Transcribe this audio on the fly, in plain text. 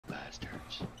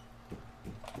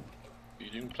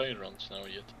didn't play runs now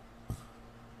yet.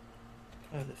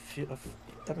 The fuel. I've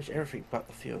damaged everything but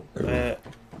the fuel.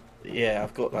 Yeah,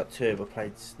 I've got like turbo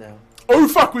plates now. Oh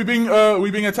fuck, we being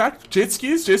attacked? Jet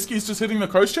skis just hitting the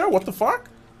coast here? What the fuck?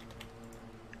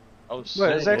 What is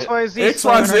XYZ?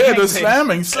 XYZ, they're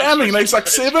slamming. There's like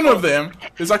 7 of them.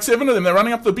 They're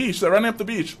running up the beach.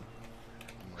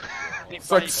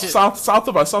 It's like south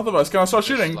of us. Can I start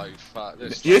shooting?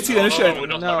 Yeti, initiate.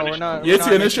 No, we're not.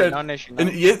 Yeti,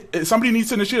 initiate. Somebody needs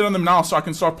to initiate on them now so I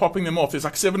can start popping them off. There's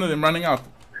like 7 of them running up.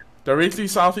 Directly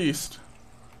southeast.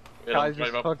 Kai's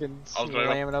just fucking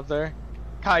slamming up there.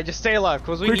 Kai, just stay alive,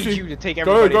 cause we need you to take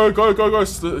everybody. Go.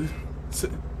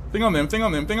 Thing on them. Thing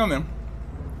on them.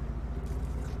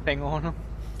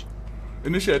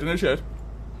 Initiate. I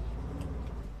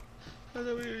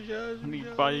need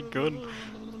to buy a gun.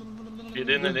 You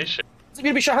didn't initiate. How's it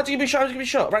gonna be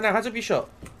shot? Right now, how's it be shot?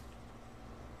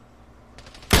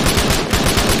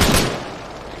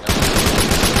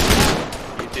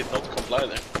 He did not comply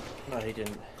there. No, he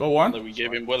didn't. Go on. We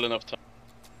gave him well enough time.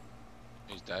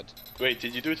 He's dead. Wait,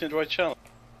 did you do it in the right channel?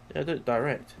 Yeah, I did it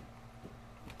direct.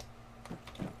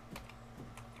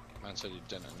 Man said he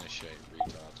didn't initiate,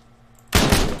 retard.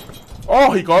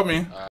 Oh, he got me.